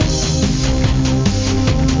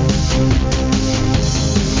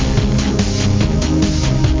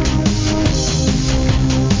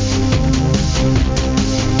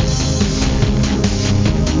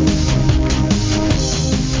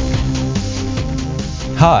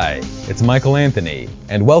Hi, it's Michael Anthony,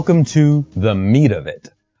 and welcome to The Meat of It,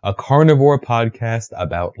 a carnivore podcast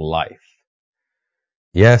about life.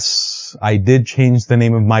 Yes, I did change the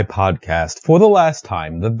name of my podcast for the last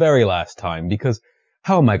time, the very last time, because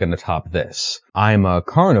how am I going to top this? I'm a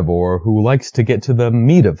carnivore who likes to get to the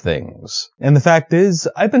meat of things. And the fact is,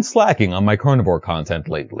 I've been slacking on my carnivore content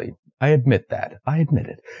lately. I admit that. I admit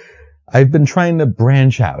it. I've been trying to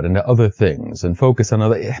branch out into other things and focus on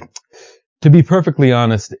other... To be perfectly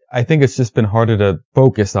honest, I think it's just been harder to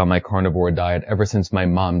focus on my carnivore diet ever since my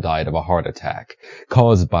mom died of a heart attack,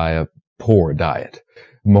 caused by a poor diet,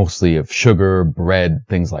 mostly of sugar, bread,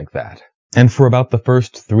 things like that. And for about the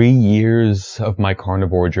first 3 years of my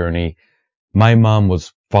carnivore journey, my mom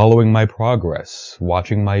was following my progress,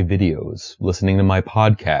 watching my videos, listening to my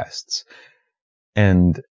podcasts.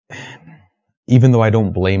 And even though I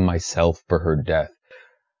don't blame myself for her death,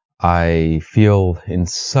 I feel in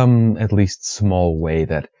some, at least small way,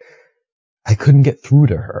 that I couldn't get through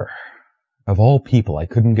to her. Of all people, I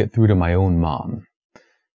couldn't get through to my own mom.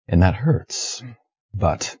 And that hurts.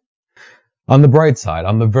 But on the bright side,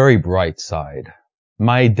 on the very bright side,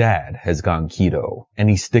 my dad has gone keto, and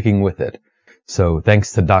he's sticking with it. So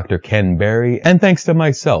thanks to Dr. Ken Berry, and thanks to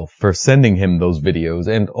myself for sending him those videos,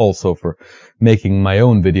 and also for making my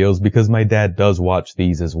own videos, because my dad does watch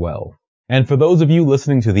these as well. And for those of you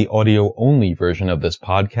listening to the audio-only version of this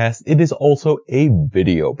podcast, it is also a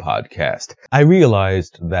video podcast. I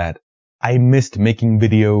realized that I missed making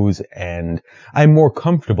videos, and I'm more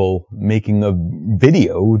comfortable making a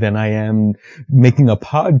video than I am making a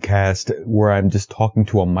podcast where I'm just talking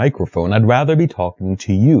to a microphone. I'd rather be talking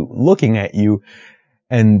to you, looking at you,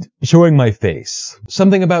 and showing my face.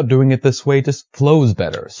 Something about doing it this way just flows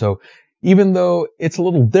better. So even though it's a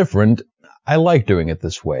little different, I like doing it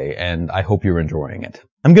this way, and I hope you're enjoying it.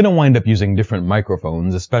 I'm going to wind up using different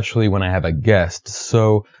microphones, especially when I have a guest,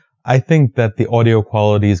 so I think that the audio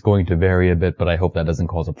quality is going to vary a bit, but I hope that doesn't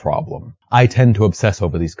cause a problem. I tend to obsess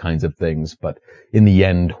over these kinds of things, but in the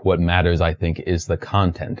end, what matters, I think, is the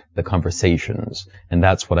content, the conversations, and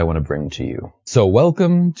that's what I want to bring to you. So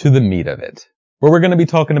welcome to the meat of it, where we're going to be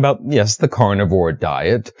talking about, yes, the carnivore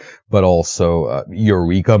diet, but also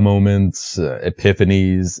eureka moments,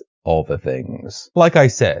 epiphanies, all the things. Like I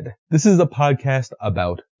said, this is a podcast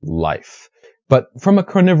about life, but from a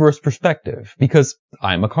carnivorous perspective, because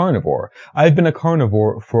I'm a carnivore. I've been a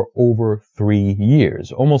carnivore for over 3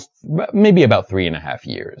 years, maybe about 3.5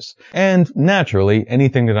 years. And naturally,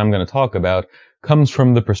 anything that I'm going to talk about comes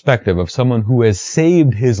from the perspective of someone who has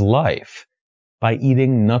saved his life by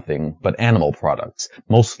eating nothing but animal products,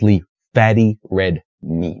 mostly fatty red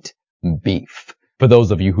meat, beef. For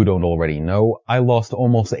those of you who don't already know, I lost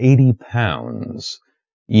almost 80 pounds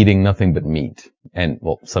eating nothing but meat and,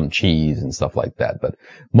 well, some cheese and stuff like that, but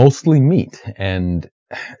mostly meat. And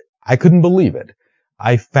I couldn't believe it.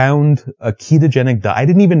 I found a ketogenic diet. I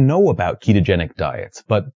didn't even know about ketogenic diets,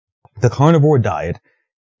 but the carnivore diet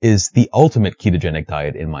is the ultimate ketogenic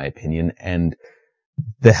diet, in my opinion, and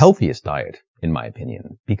the healthiest diet, in my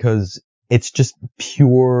opinion, because it's just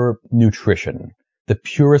pure nutrition. The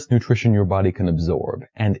purest nutrition your body can absorb,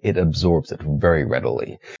 and it absorbs it very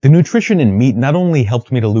readily. The nutrition in meat not only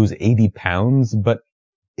helped me to lose 80 pounds, but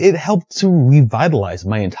it helped to revitalize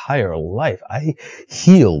my entire life. I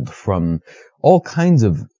healed from all kinds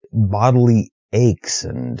of bodily aches,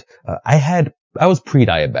 and I was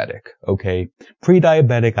pre-diabetic, okay?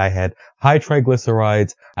 Pre-diabetic, I had high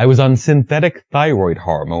triglycerides, I was on synthetic thyroid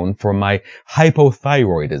hormone for my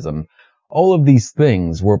hypothyroidism. All of these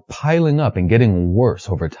things were piling up and getting worse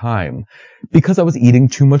over time because I was eating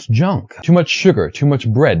too much junk, too much sugar, too much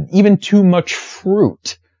bread, even too much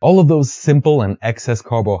fruit. All of those simple and excess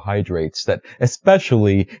carbohydrates that,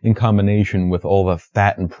 especially in combination with all the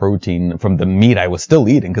fat and protein from the meat I was still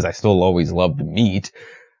eating, because I still always loved meat,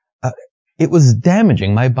 it was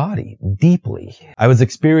damaging my body deeply. I was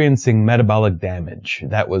experiencing metabolic damage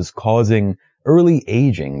that was causing early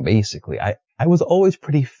aging, basically. I was always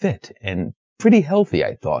pretty fit and pretty healthy,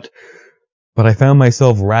 I thought. But I found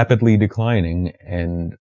myself rapidly declining,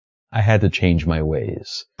 and I had to change my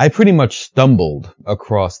ways. I pretty much stumbled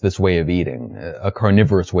across this way of eating, a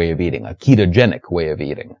carnivorous way of eating, a ketogenic way of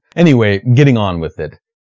eating. Anyway, getting on with it.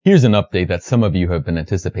 Here's an update that some of you have been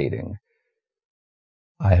anticipating.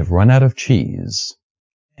 I have run out of cheese,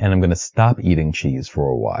 and I'm going to stop eating cheese for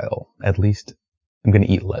a while. At least, I'm going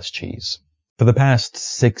to eat less cheese. For the past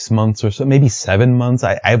 6 months or so, maybe 7 months,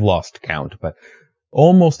 I've lost count, but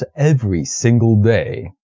almost every single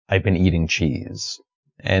day, I've been eating cheese.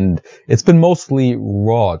 And it's been mostly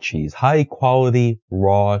raw cheese, high quality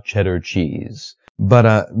raw cheddar cheese.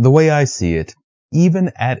 But the way I see it,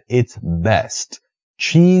 even at its best,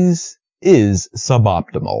 cheese is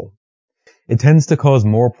suboptimal. It tends to cause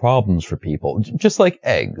more problems for people, just like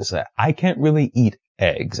eggs. I can't really eat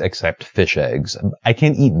eggs, except fish eggs. I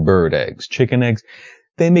can't eat bird eggs, chicken eggs.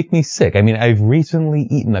 They make me sick. I mean, I've recently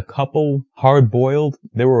eaten a couple hard-boiled.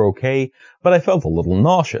 They were okay, but I felt a little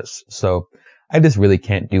nauseous. So I just really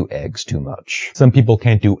can't do eggs too much. Some people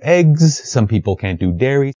can't do eggs, some people can't do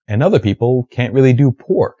dairy, and other people can't really do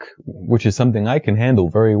pork, which is something I can handle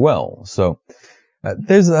very well. So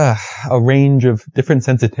there's a range of different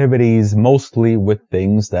sensitivities, mostly with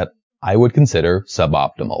things that I would consider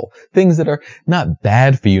suboptimal. Things that are not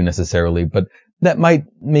bad for you necessarily, but that might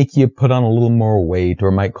make you put on a little more weight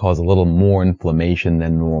or might cause a little more inflammation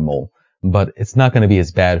than normal. But it's not going to be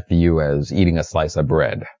as bad for you as eating a slice of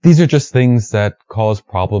bread. These are just things that cause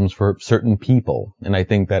problems for certain people. And I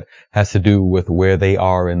think that has to do with where they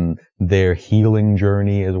are in their healing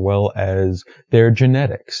journey as well as their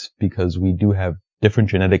genetics, because we do have different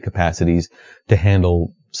genetic capacities to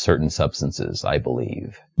handle certain substances, I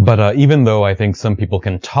believe. But even though I think some people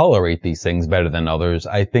can tolerate these things better than others,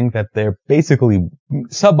 I think that they're basically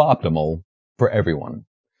suboptimal for everyone.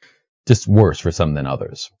 Just worse for some than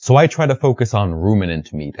others. So I try to focus on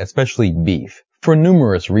ruminant meat, especially beef, for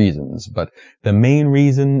numerous reasons, but the main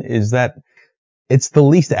reason is that it's the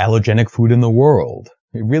least allergenic food in the world.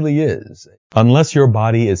 It really is. Unless your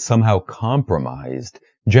body is somehow compromised,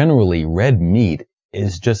 generally red meat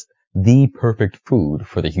is just the perfect food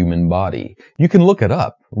for the human body. You can look it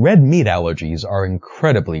up. Red meat allergies are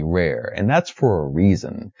incredibly rare, and that's for a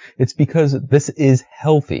reason. It's because this is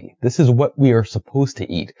healthy. This is what we are supposed to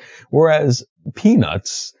eat. Whereas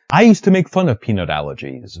peanuts, I used to make fun of peanut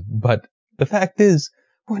allergies, but the fact is,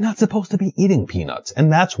 we're not supposed to be eating peanuts, and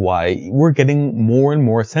that's why we're getting more and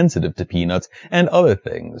more sensitive to peanuts and other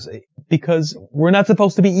things, because we're not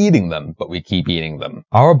supposed to be eating them, but we keep eating them.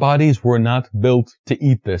 Our bodies were not built to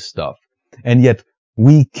eat this stuff, and yet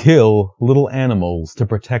we kill little animals to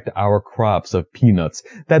protect our crops of peanuts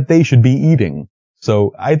that they should be eating.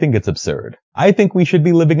 So I think it's absurd. I think we should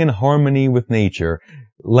be living in harmony with nature,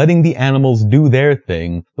 letting the animals do their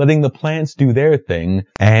thing, letting the plants do their thing,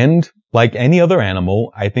 and like any other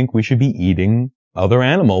animal, I think we should be eating other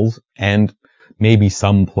animals and maybe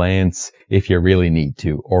some plants if you really need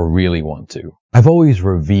to or really want to. I've always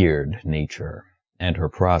revered nature and her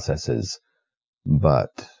processes,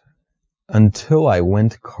 but until I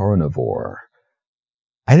went carnivore,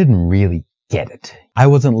 I didn't really get it. I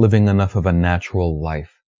wasn't living enough of a natural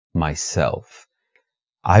life myself.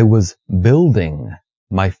 I was building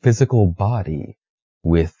my physical body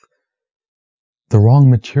with the wrong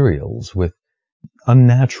materials, with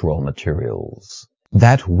unnatural materials.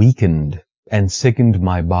 That weakened and sickened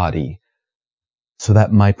my body so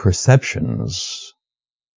that my perceptions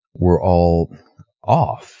were all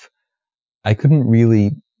off. I couldn't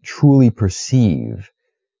really truly perceive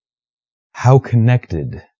how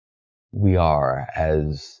connected we are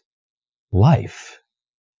as life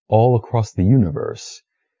all across the universe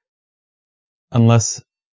unless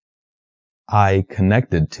I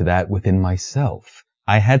connected to that within myself.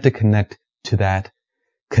 I had to connect to that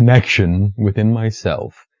connection within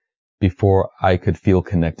myself before I could feel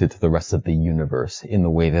connected to the rest of the universe in the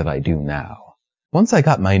way that I do now. Once I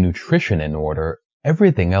got my nutrition in order,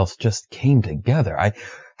 everything else just came together. I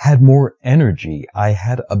had more energy. I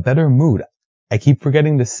had a better mood. I keep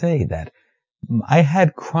forgetting to say that I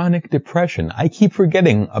had chronic depression. I keep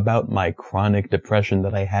forgetting about my chronic depression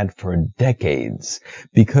that I had for decades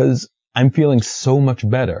because I'm feeling so much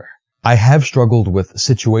better. I have struggled with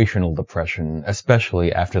situational depression,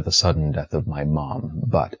 especially after the sudden death of my mom,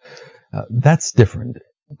 but that's different.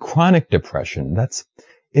 Chronic depression, that's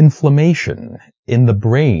inflammation in the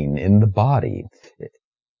brain, in the body.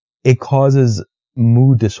 It causes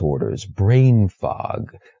mood disorders, brain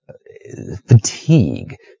fog,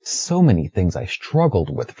 fatigue, so many things I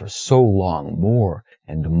struggled with for so long, more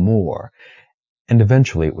and more. And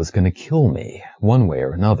eventually it was going to kill me, one way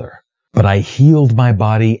or another. But I healed my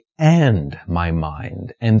body and my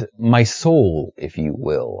mind, and my soul, if you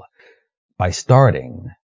will, by starting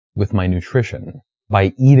with my nutrition,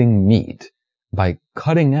 by eating meat, by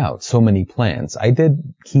cutting out so many plants. I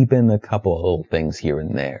did keep in a couple of little things here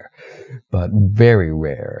and there, but very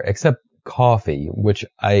rare, except coffee, which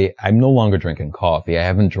I'm no longer drinking coffee. I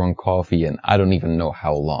haven't drunk coffee in I don't even know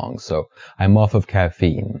how long, so I'm off of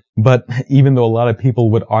caffeine. But even though a lot of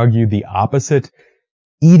people would argue the opposite,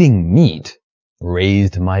 eating meat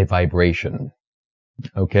raised my vibration.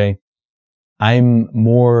 Okay? I'm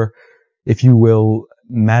more, if you will,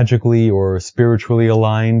 magically or spiritually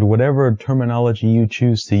aligned, whatever terminology you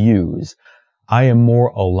choose to use. I am more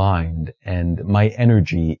aligned and my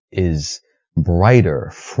energy is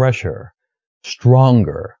brighter, fresher,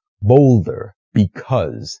 stronger, bolder,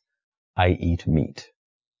 because I eat meat.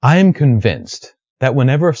 I am convinced that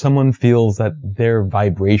whenever someone feels that their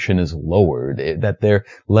vibration is lowered, that they're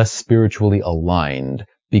less spiritually aligned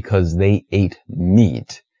because they ate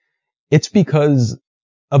meat, it's because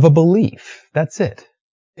of a belief. That's it.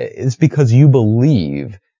 It's because you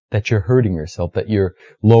believe that you're hurting yourself, that you're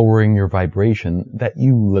lowering your vibration, that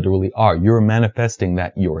you literally are. You're manifesting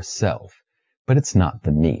that yourself. But it's not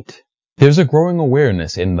the meat. There's a growing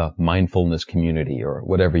awareness in the mindfulness community, or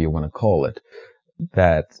whatever you want to call it,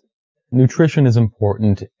 that nutrition is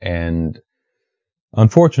important, and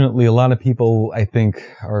unfortunately a lot of people, I think,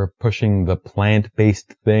 are pushing the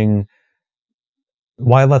plant-based thing.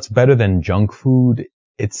 While that's better than junk food,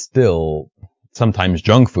 it's still sometimes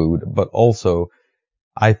junk food, but also,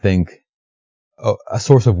 I think, a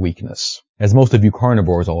source of weakness. As most of you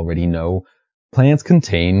carnivores already know, plants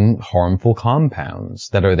contain harmful compounds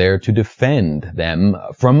that are there to defend them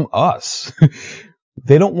from us.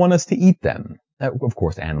 They don't want us to eat them. Of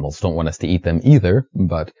course, animals don't want us to eat them either,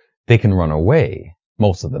 but they can run away,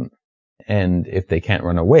 most of them. And if they can't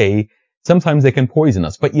run away, sometimes they can poison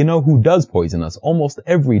us. But you know who does poison us almost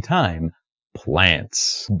every time?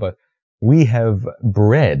 Plants. But we have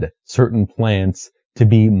bred certain plants to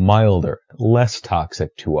be milder, less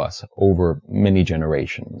toxic to us over many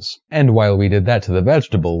generations. And while we did that to the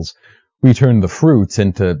vegetables, we turned the fruits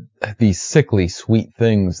into these sickly sweet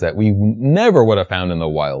things that we never would have found in the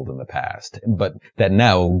wild in the past, but that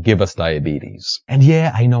now give us diabetes. And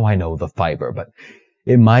yeah, I know the fiber, but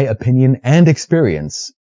in my opinion and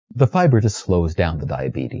experience, the fiber just slows down the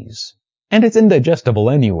diabetes. And it's indigestible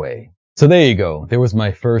anyway. So there you go. There was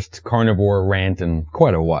my first carnivore rant in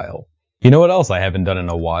quite a while. You know what else I haven't done in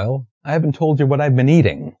a while? I haven't told you what I've been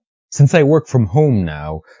eating. Since I work from home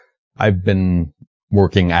now, I've been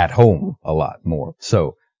working at home a lot more.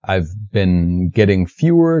 So I've been getting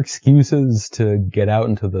fewer excuses to get out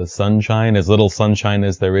into the sunshine, as little sunshine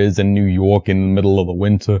as there is in New York in the middle of the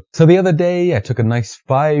winter. So the other day, I took a nice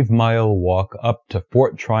 5-mile walk up to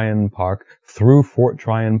Fort Tryon Park, through Fort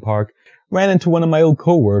Tryon Park, ran into one of my old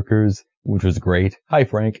coworkers, which was great. Hi,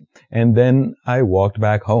 Frank. And then I walked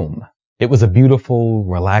back home. It was a beautiful,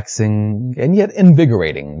 relaxing, and yet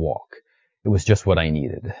invigorating walk. It was just what I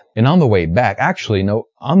needed. And on the way back, actually, no,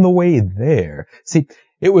 on the way there, see,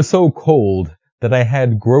 it was so cold that I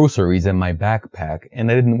had groceries in my backpack,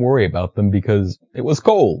 and I didn't worry about them because it was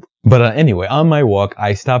cold. But anyway, on my walk,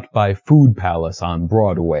 I stopped by Food Palace on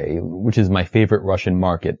Broadway, which is my favorite Russian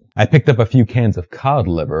market. I picked up a few cans of cod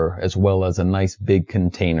liver, as well as a nice big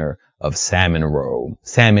container of salmon roe.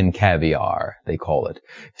 Salmon caviar, they call it.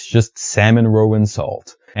 It's just salmon roe and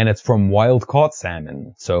salt. And it's from wild-caught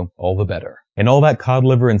salmon, so all the better. And all that cod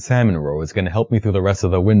liver and salmon roe is going to help me through the rest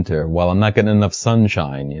of the winter while I'm not getting enough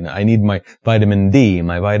sunshine. You know, I need my vitamin D,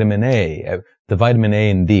 my vitamin A. The vitamin A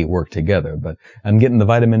and D work together, but I'm getting the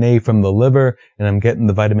vitamin A from the liver and I'm getting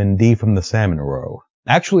the vitamin D from the salmon roe.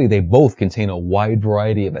 Actually, they both contain a wide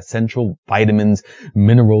variety of essential vitamins,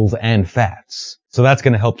 minerals, and fats. So that's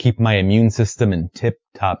going to help keep my immune system in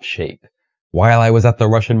tip-top shape. While I was at the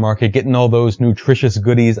Russian market getting all those nutritious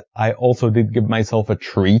goodies, I also did give myself a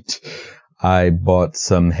treat. I bought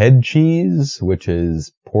some head cheese, which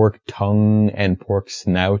is pork tongue and pork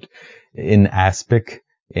snout in aspic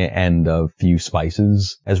and a few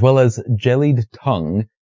spices, as well as jellied tongue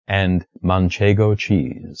and manchego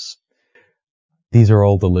cheese. These are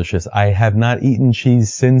all delicious. I have not eaten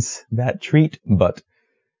cheese since that treat, but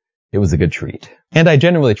it was a good treat. And I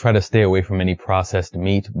generally try to stay away from any processed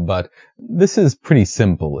meat, but this is pretty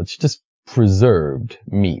simple. It's just preserved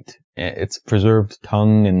meat. It's preserved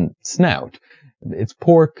tongue and snout. It's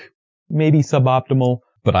pork, maybe suboptimal,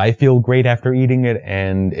 but I feel great after eating it,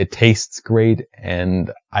 and it tastes great,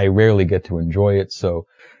 and I rarely get to enjoy it, so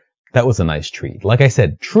that was a nice treat. Like I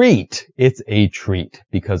said, treat! It's a treat,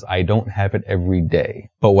 because I don't have it every day.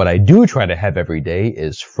 But what I do try to have every day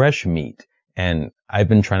is fresh meat. And I've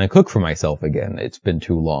been trying to cook for myself again. It's been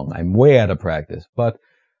too long. I'm way out of practice. But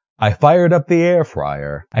I fired up the air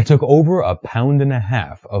fryer. I took over 1.5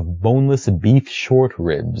 pounds of boneless beef short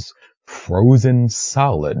ribs, frozen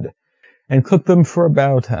solid, and cooked them for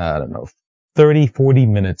about, 30, 40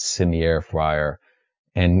 minutes in the air fryer.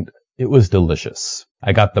 And it was delicious.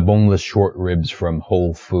 I got the boneless short ribs from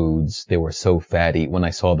Whole Foods. They were so fatty. When I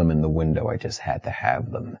saw them in the window, I just had to have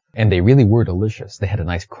them. And they really were delicious. They had a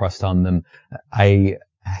nice crust on them. I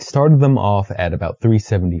started them off at about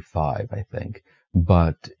 375, I think.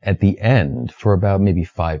 But at the end, for about maybe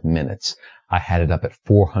 5 minutes, I had it up at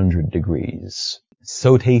 400 degrees.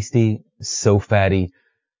 So tasty, so fatty,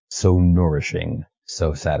 so nourishing,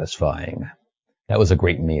 so satisfying. That was a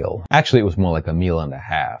great meal. Actually, it was more like a meal and a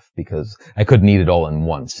half because I couldn't eat it all in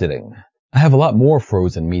one sitting. I have a lot more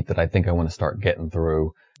frozen meat that I think I want to start getting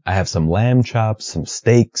through. I have some lamb chops, some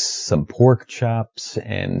steaks, some pork chops,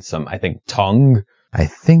 and some, I think, tongue. I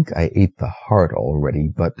think I ate the heart already,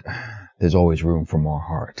 but there's always room for more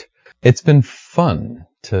heart. It's been fun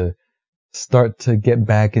to start to get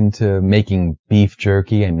back into making beef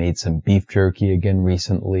jerky. I made some beef jerky again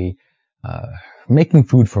recently. Making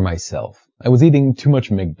food for myself. I was eating too much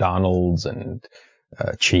McDonald's and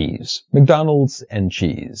cheese. McDonald's and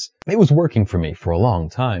cheese. It was working for me for a long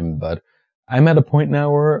time, but I'm at a point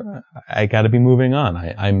now where I gotta be moving on.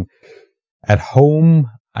 I'm at home.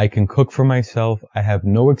 I can cook for myself. I have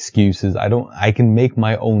no excuses. I can make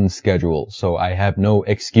my own schedule, so I have no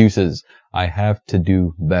excuses. I have to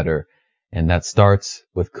do better. And that starts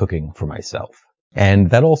with cooking for myself. And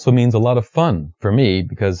that also means a lot of fun for me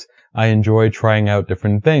because I enjoy trying out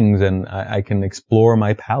different things and I can explore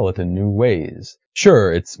my palate in new ways.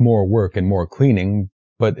 Sure, it's more work and more cleaning,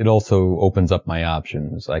 but it also opens up my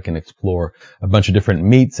options. I can explore a bunch of different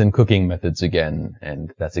meats and cooking methods again,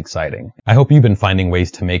 and that's exciting. I hope you've been finding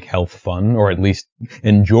ways to make health fun, or at least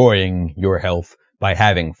enjoying your health by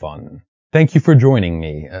having fun. Thank you for joining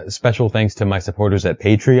me. Special thanks to my supporters at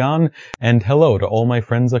Patreon, and hello to all my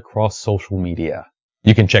friends across social media.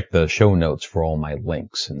 You can check the show notes for all my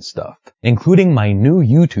links and stuff, including my new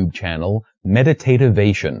YouTube channel,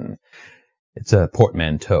 Meditativation. It's a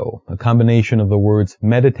portmanteau, a combination of the words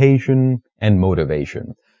meditation and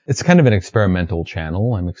motivation. It's kind of an experimental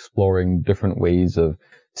channel. I'm exploring different ways of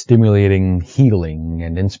stimulating healing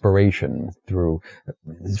and inspiration through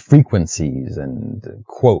frequencies and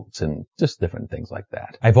quotes and just different things like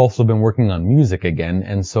that. I've also been working on music again,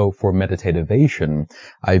 and so for Meditativation,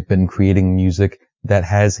 I've been creating music that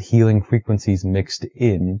has healing frequencies mixed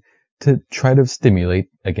in to try to stimulate,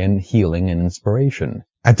 again, healing and inspiration.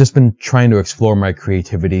 I've just been trying to explore my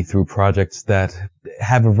creativity through projects that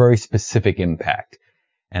have a very specific impact,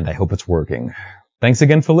 and I hope it's working. Thanks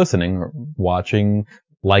again for listening, watching,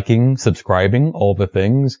 liking, subscribing, all the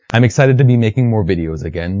things. I'm excited to be making more videos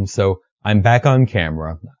again, so I'm back on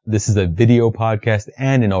camera. This is a video podcast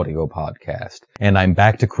and an audio podcast, and I'm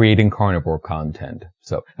back to creating carnivore content.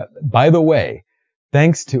 So, by the way,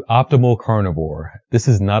 thanks to Optimal Carnivore. This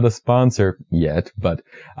is not a sponsor yet, but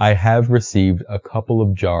I have received a couple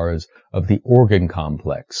of jars of the organ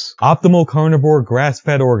complex. Optimal Carnivore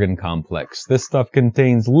grass-fed organ complex. This stuff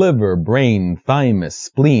contains liver, brain, thymus,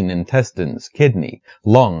 spleen, intestines, kidney,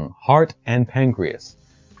 lung, heart, and pancreas.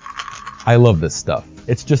 I love this stuff.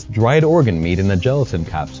 It's just dried organ meat in a gelatin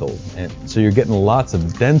capsule, and so you're getting lots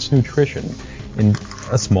of dense nutrition in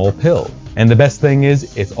a small pill. And the best thing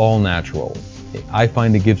is, it's all natural. I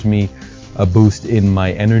find it gives me a boost in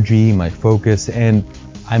my energy, my focus, and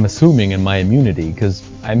I'm assuming in my immunity because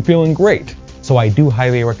I'm feeling great. So I do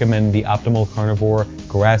highly recommend the Optimal Carnivore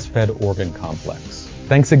Grass-Fed Organ Complex.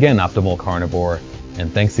 Thanks again, Optimal Carnivore,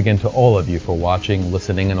 and thanks again to all of you for watching,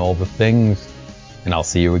 listening, and all the things, and I'll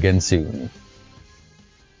see you again soon.